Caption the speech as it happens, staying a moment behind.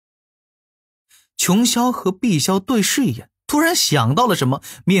琼霄和碧霄对视一眼，突然想到了什么，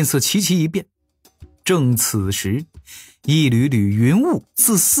面色齐齐一变。正此时，一缕缕云雾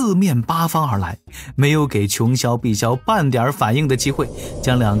自四面八方而来，没有给琼霄碧霄半点反应的机会，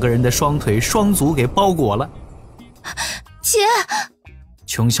将两个人的双腿双足给包裹了。姐！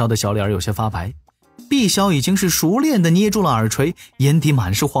琼霄的小脸有些发白，碧霄已经是熟练地捏住了耳垂，眼底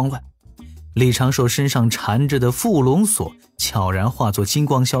满是慌乱。李长寿身上缠着的缚龙索悄然化作金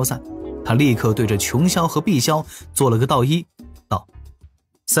光消散，他立刻对着琼霄和碧霄做了个道揖，道：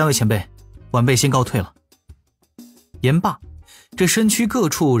三位前辈，晚辈先告退了。言罢，这身躯各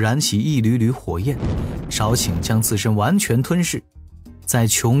处燃起一缕缕火焰，少顷将自身完全吞噬，在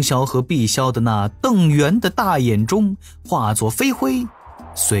琼霄和碧霄的那瞪圆的大眼中化作飞灰，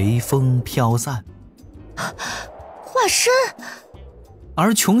随风飘散。化身！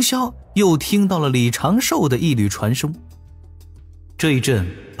而琼霄又听到了李长寿的一缕传声：这一阵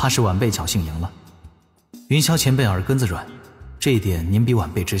怕是晚辈侥幸赢了，云霄前辈耳根子软，这一点您比晚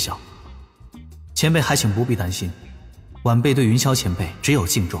辈知晓，前辈还请不必担心，晚辈对云霄前辈只有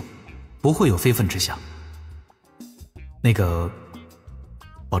敬重，不会有非分之想。那个，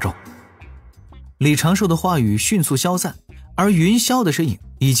保重。李长寿的话语迅速消散，而云霄的身影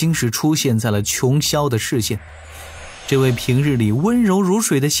已经是出现在了琼霄的视线。这位平日里温柔如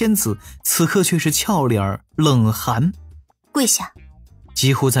水的仙子，此刻却是俏脸冷寒。跪下。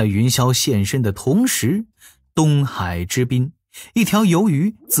几乎在云霄现身的同时，东海之滨，一条游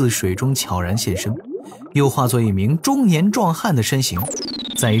鱼自水中悄然现身，又化作一名中年壮汉的身形，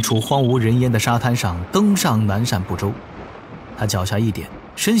在一处荒无人烟的沙滩上登上南赡部洲。他脚下一点，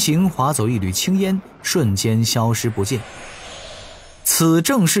身形划走一缕青烟，瞬间消失不见。此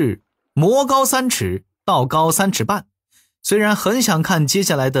正是魔高3尺，道高3尺半。虽然很想看接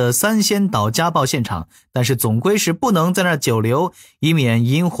下来的三仙岛家暴现场，但是总归是不能在那儿久留，以免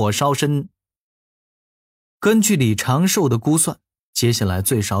引火烧身。根据李长寿的估算，接下来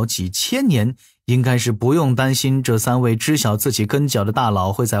最少几千年，应该是不用担心这三位知晓自己根脚的大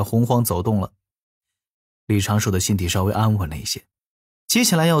佬会在洪荒走动了。李长寿的心底稍微安稳了一些，接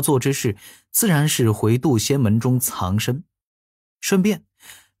下来要做之事，自然是回渡仙门中藏身。顺便，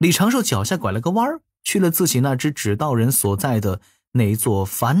李长寿脚下拐了个弯儿，去了自己那只指道人所在的那座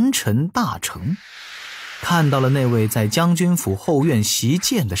凡尘大城，看到了那位在将军府后院习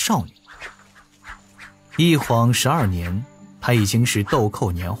剑的少女。一晃12年，她已经是豆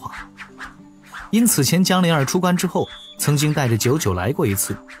蔻年华。因此前江灵儿出关之后，曾经带着九九来过一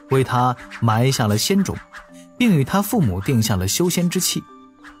次，为她埋下了仙种，并与她父母定下了修仙之契。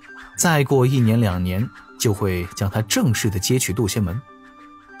再过1年2年，就会将她正式的接去渡仙门，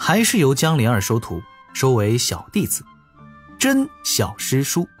还是由江灵儿收徒，收为小弟子，真小师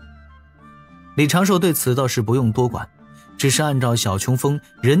叔。李长寿对此倒是不用多管，只是按照小琼峰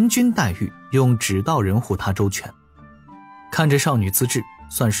人均待遇，用指道人护他周全。看着少女资质，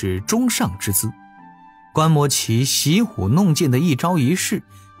算是中上之资。观摩其习武弄剑的一招一式，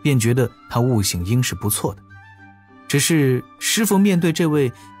便觉得他悟性应是不错的。只是师父面对这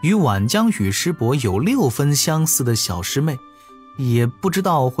位与晚江与师伯有6分相似的小师妹，也不知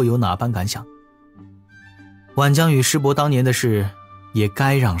道会有哪般感想。晚江与师伯当年的事，也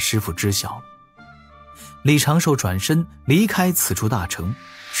该让师父知晓了。李长寿转身离开此处大城，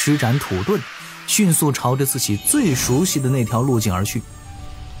施展土遁，迅速朝着自己最熟悉的那条路径而去。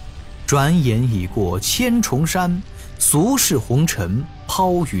转眼已过千重山，俗世红尘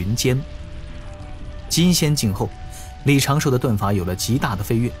抛云间。金仙境后，李长寿的遁法有了极大的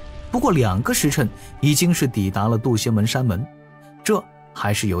飞跃，不过2个时辰已经是抵达了渡仙门山门，这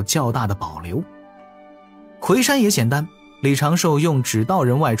还是有较大的保留。回山也简单，李长寿用指道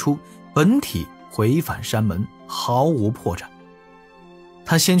人外出，本体回返山门，毫无破绽。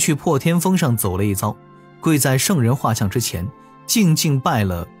他先去破天峰上走了一遭，跪在圣人画像之前，静静拜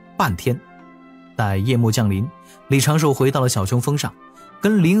了半天。待夜幕降临，李长寿回到了小琼峰上，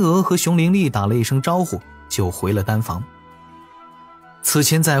跟灵娥和熊灵力打了一声招呼，就回了丹房。此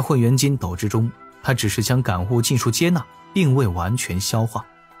前在混元金斗之中，他只是将感悟尽数接纳，并未完全消化。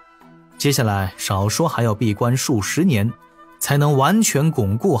接下来少说还要闭关数十年，才能完全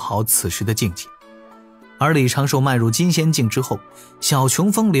巩固好此时的境界。而李长寿迈入金仙境之后，小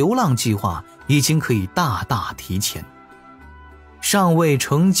琼峰流浪计划已经可以大大提前。尚未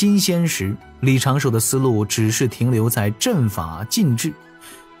成金仙时，李长寿的思路只是停留在阵法禁制，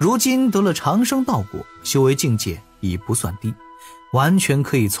如今得了长生道果，修为境界已不算低，完全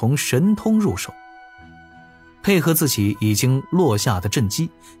可以从神通入手。配合自己已经落下的阵基，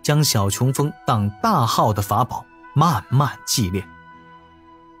将小琼峰当大号的法宝慢慢祭炼。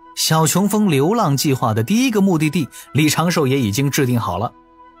小琼峰流浪计划的第一个目的地，李长寿也已经制定好了。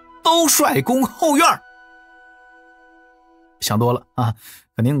兜率宫后院。想多了啊，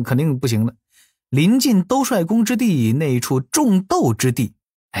肯定不行的。临近兜率宫之地那一处种豆之地，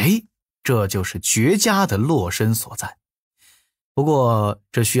这就是绝佳的落身所在。不过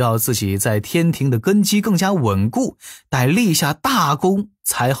这需要自己在天庭的根基更加稳固，待立下大功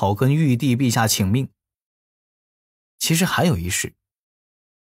才好跟玉帝陛下请命。其实还有一事，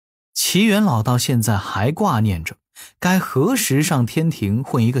齐元老到现在还挂念着该何时上天庭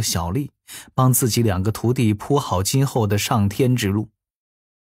混一个小吏，帮自己2个徒弟铺好今后的上天之路。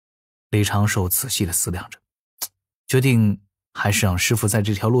李长寿仔细地思量着，决定还是让师傅在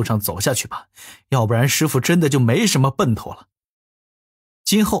这条路上走下去吧，要不然师傅真的就没什么奔头了。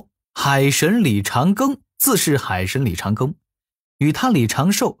今后海神李长庚自是海神李长庚，与他李长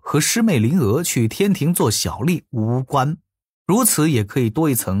寿和师妹灵娥去天庭做小吏无关，如此也可以多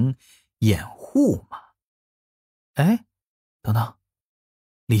一层掩护嘛。等等，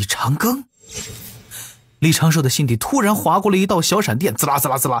李长庚？李长寿的心底突然划过了一道小闪电，滋啦滋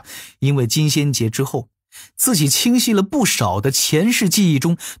啦滋啦。因为金仙节之后，自己清晰了不少的前世记忆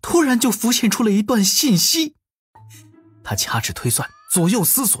中，突然就浮现出了一段信息。他掐指推算，左右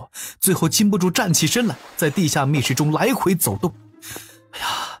思索，最后禁不住站起身来，在地下密室中来回走动。哎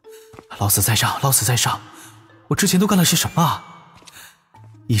呀，老死在上，老死在上，我之前都干了些什么啊？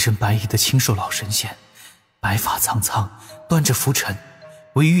一身白衣的清瘦老神仙，白发苍苍，端着拂尘，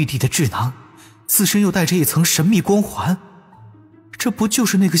为玉帝的智囊，自身又带着一层神秘光环。这不就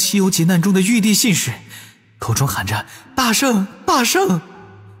是那个西游劫难中的玉帝信使，口中喊着大圣大圣，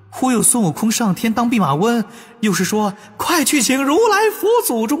忽悠孙悟空上天当弼马温，又是说快去请如来佛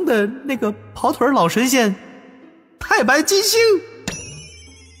祖中的那个跑腿老神仙太白金星。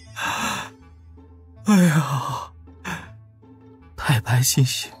哎呀，太白金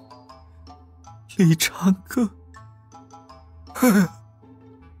星李长庚。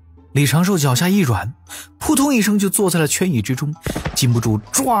李长寿脚下一软，扑通一声就坐在了圈椅之中，禁不住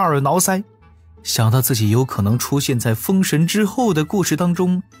抓耳挠腮。想到自己有可能出现在封神之后的故事当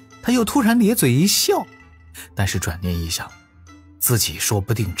中，他又突然咧嘴一笑。但是转念一想，自己说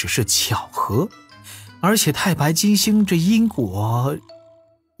不定只是巧合，而且太白金星这因果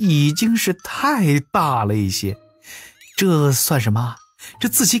已经是太大了一些，这算什么？这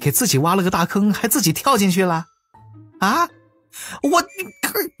自己给自己挖了个大坑，还自己跳进去了啊！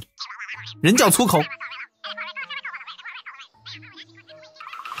人叫粗口。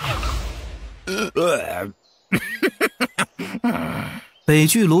北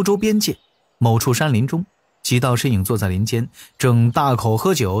距泸州边界某处山林中，几道身影坐在林间，正大口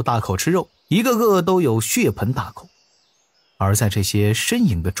喝酒大口吃肉，一个个都有血盆大口。而在这些身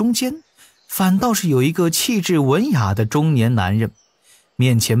影的中间，反倒是有一个气质文雅的中年男人，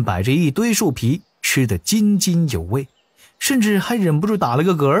面前摆着一堆树皮，吃得津津有味，甚至还忍不住打了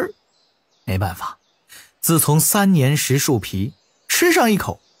个嗝儿。没办法，自从3年食树皮，吃上一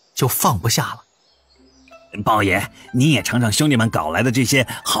口就放不下了。豹爷，你也尝尝兄弟们搞来的这些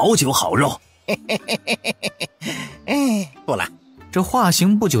好酒好肉。不了。这化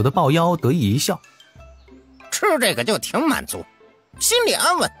形不久的豹妖得意一笑，吃这个就挺满足，心里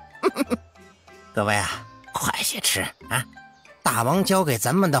安稳。各位啊，快些吃啊！大王交给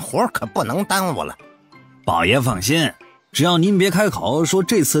咱们的活可不能耽误了。豹爷放心，只要您别开口说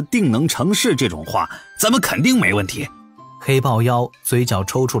这次定能成事这种话，咱们肯定没问题。黑豹妖嘴角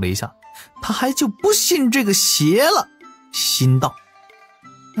抽搐了一下，他还就不信这个邪了，心道：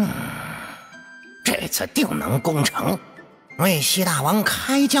这次定能攻城，为西大王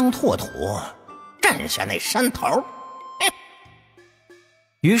开疆拓土，占下那山头。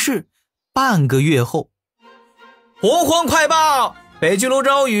于是半个月后，洪荒快报，北距泸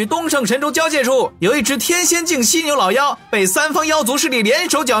州与东胜神州交界处有一只天仙境犀牛老妖，被3方妖族势力联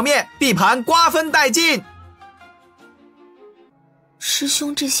手剿灭，地盘瓜分殆尽。师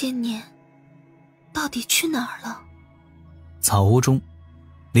兄这些年到底去哪儿了？草屋中，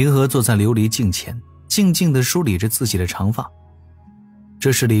灵娥坐在琉璃镜前，静静地梳理着自己的长发。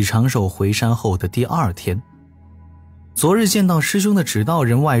这是李长寿回山后的第2天。昨日见到师兄的指导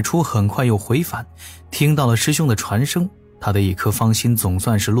人外出，很快又回返，听到了师兄的传声，他的一颗芳心总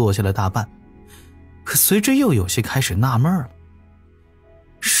算是落下了大半。可随着又有些开始纳闷了。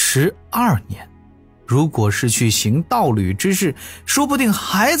12年，如果是去行道侣之事，说不定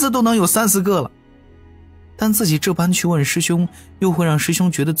孩子都能有3、4个了。但自己这般去问师兄，又会让师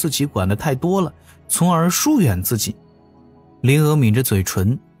兄觉得自己管得太多了，从而疏远自己。灵娥抿着嘴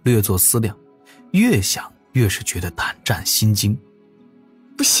唇，略作思量，越想越是觉得胆战心惊。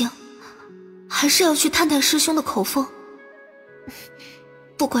不行，还是要去探探师兄的口风。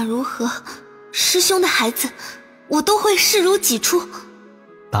不管如何，师兄的孩子我都会视如己出。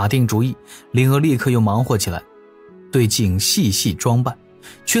打定主意，灵儿立刻又忙活起来，对镜细细装扮，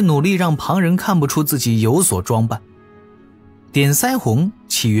却努力让旁人看不出自己有所装扮。点腮红，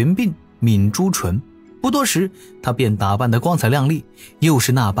起云鬓，抿朱唇，不多时她便打扮得光彩亮丽，又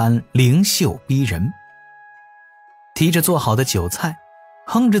是那般灵秀逼人。提着做好的酒菜，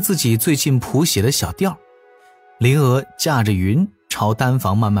哼着自己最近谱写的小调，灵儿驾着云朝丹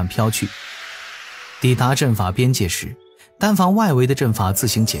房慢慢飘去。抵达阵法边界时，丹房外围的阵法自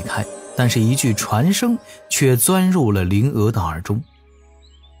行解开，但是一句传声却钻入了灵儿的耳中。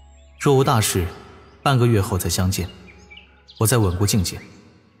若无大事，半个月后再相见，我再稳固境界。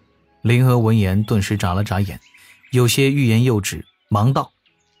灵儿闻言顿时眨了眨眼，有些欲言又止，忙道：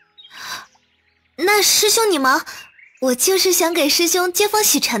那师兄你忙，我就是想给师兄接风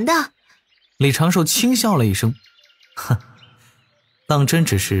洗尘的。李长寿轻笑了一声，哼，当真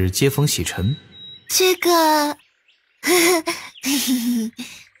只是接风洗尘？这个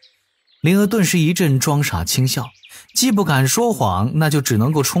灵儿顿时一阵装傻轻笑，既不敢说谎，那就只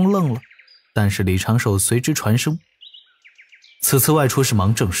能够冲愣了。但是李长寿随之传声：此次外出是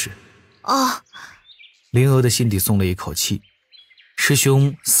忙正事。哦。灵儿的心底松了一口气，师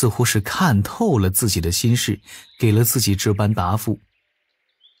兄似乎是看透了自己的心事，给了自己这般答复。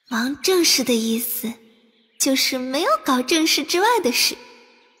忙正事的意思就是没有搞正事之外的事。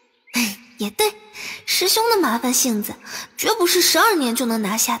也对，师兄的麻烦性子绝不是12年就能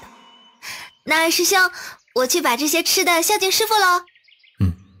拿下的。那师兄，我去把这些吃的孝敬师傅咯。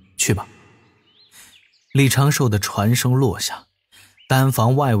去吧。李长寿的传声落下，丹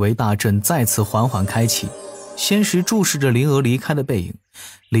房外围大阵再次缓缓开启。先是注视着灵儿离开的背影，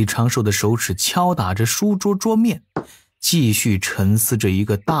李长寿的手指敲打着书桌桌面，继续沉思着一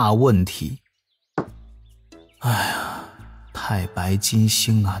个大问题。哎呀，太白金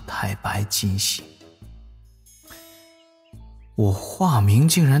星啊，太白金星！我化名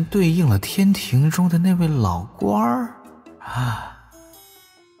竟然对应了天庭中的那位老官儿啊！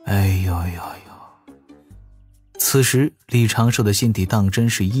哎呦呦呦！此时李长寿的心底当真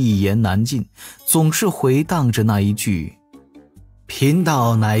是一言难尽，总是回荡着那一句：贫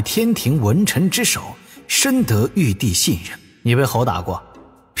道乃天庭文臣之首，深得玉帝信任。你被猴打过？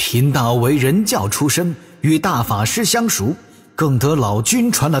贫道为人教出身，与大法师相熟，更得老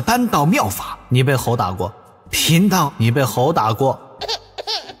君传了丹道妙法。你被猴打过？贫道你被猴打过？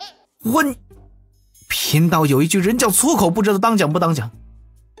贫道有一句人教粗口，不知道当讲不当讲。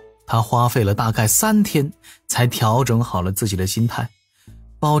他花费了大概3天才调整好了自己的心态，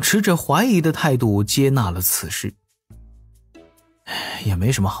保持着怀疑的态度接纳了此事。也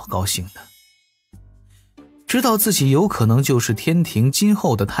没什么好高兴的，知道自己有可能就是天庭今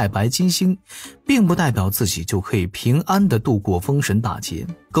后的太白金星，并不代表自己就可以平安地度过封神大劫，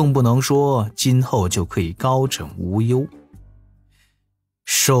更不能说今后就可以高枕无忧。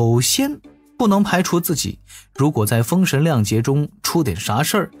首先不能排除自己如果在封神量劫中出点啥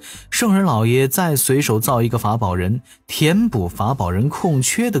事儿，圣人老爷再随手造一个法宝人，填补法宝人空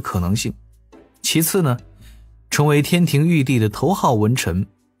缺的可能性。其次呢，成为天庭玉帝的头号文臣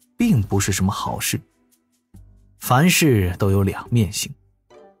并不是什么好事。凡事都有两面性，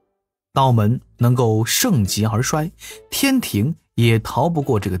道门能够盛极而衰，天庭也逃不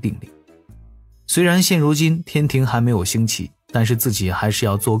过这个定力。虽然现如今天庭还没有兴起，但是自己还是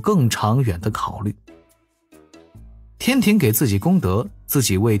要做更长远的考虑。天庭给自己功德，自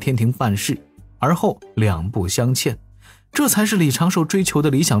己为天庭办事，而后两不相欠，这才是李长寿追求的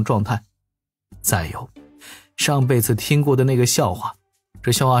理想状态。再有，上辈子听过的那个笑话，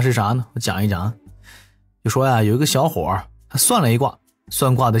这笑话是啥呢？我讲一讲。就说呀，有一个小伙他算了一卦，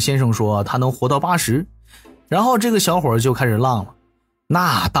算卦的先生说他能活到80，然后这个小伙就开始浪了，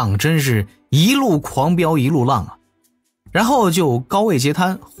那当真是一路狂飙一路浪啊，然后就高位截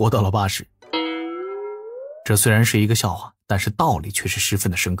瘫，活到了80。这虽然是一个笑话，但是道理却是十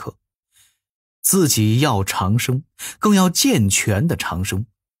分的深刻。自己要长生，更要健全的长生，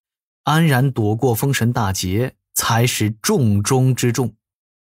安然躲过封神大劫才是重中之重。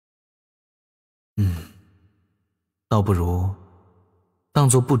倒不如当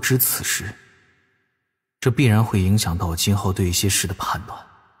作不知此事，这必然会影响到我今后对一些事的判断。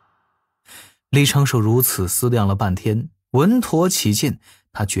李长寿如此思量了半天，稳妥起见，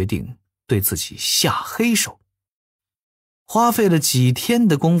他决定对自己下黑手。花费了几天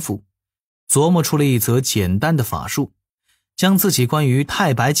的功夫，琢磨出了一则简单的法术，将自己关于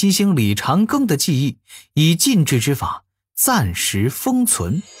太白金星李长庚的记忆以禁制之法暂时封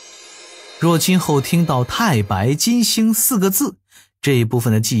存。若今后听到太白金星4个字，这一部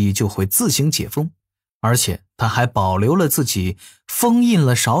分的记忆就会自行解封，而且他还保留了自己封印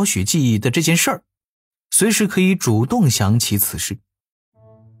了少许记忆的这件事儿，随时可以主动想起此事。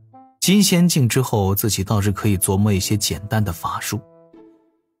金仙境之后，自己倒是可以琢磨一些简单的法术。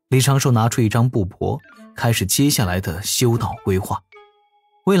李长寿拿出一张布帛，开始接下来的修道规划。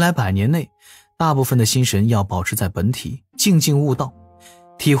未来100年内，大部分的心神要保持在本体，静静悟道，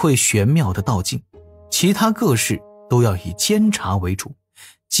体会玄妙的道境，其他各事都要以监察为主，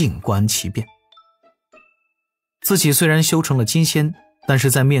静观其变。自己虽然修成了金仙，但是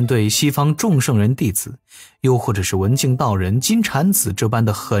在面对西方众圣人弟子，又或者是文静道人金蝉子这般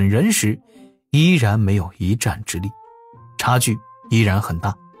的狠人时，依然没有一战之力，差距依然很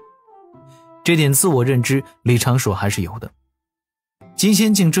大。这点自我认知，李长寿还是有的。金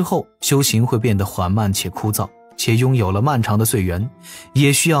仙境之后，修行会变得缓慢且枯燥，且拥有了漫长的岁月，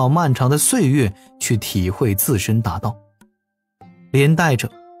也需要漫长的岁月去体会自身大道。连带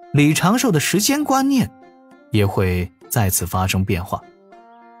着李长寿的时间观念也会再次发生变化。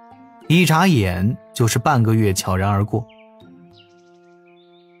一眨眼就是半个月悄然而过。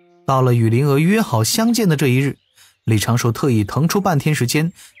到了与灵娥约好相见的这一日，李长寿特意腾出半天时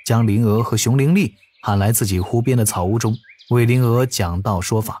间，将灵娥和熊灵力喊来自己湖边的草屋中，为灵娥讲道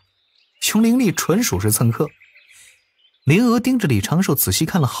说法。熊灵力纯属是蹭课。灵娥盯着李长寿仔细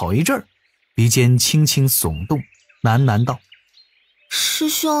看了好一阵儿，鼻尖轻轻耸动，喃喃道：师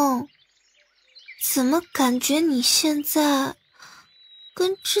兄，怎么感觉你现在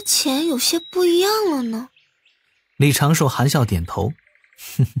跟之前有些不一样了呢？李长寿含笑点头，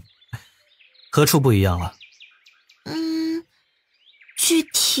呵呵，何处不一样了？具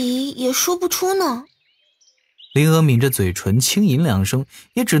体也说不出呢。灵娥抿着嘴唇轻吟2声，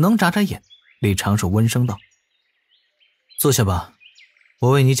也只能眨眨眼。李长寿温声道：坐下吧，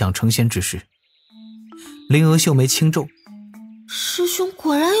我为你讲成仙之事。灵娥秀眉轻皱，师兄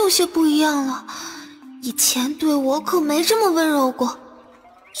果然有些不一样了，以前对我可没这么温柔过。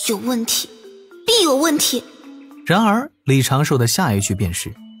有问题，必有问题。然而李长寿的下一句便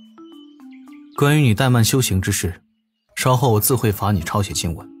是：关于你怠慢修行之事，稍后我自会罚你抄写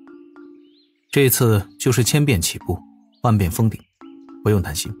经文。这次就是千变起步，万变封顶，不用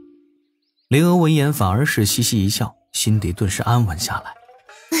担心。灵娥闻言反而是嘻嘻一笑，心底顿时安稳下来。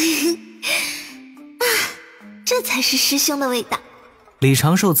这才是师兄的味道。李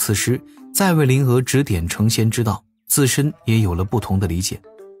长寿此时再为灵娥指点成仙之道，自身也有了不同的理解。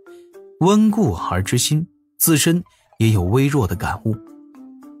温故而知新，自身也有微弱的感悟。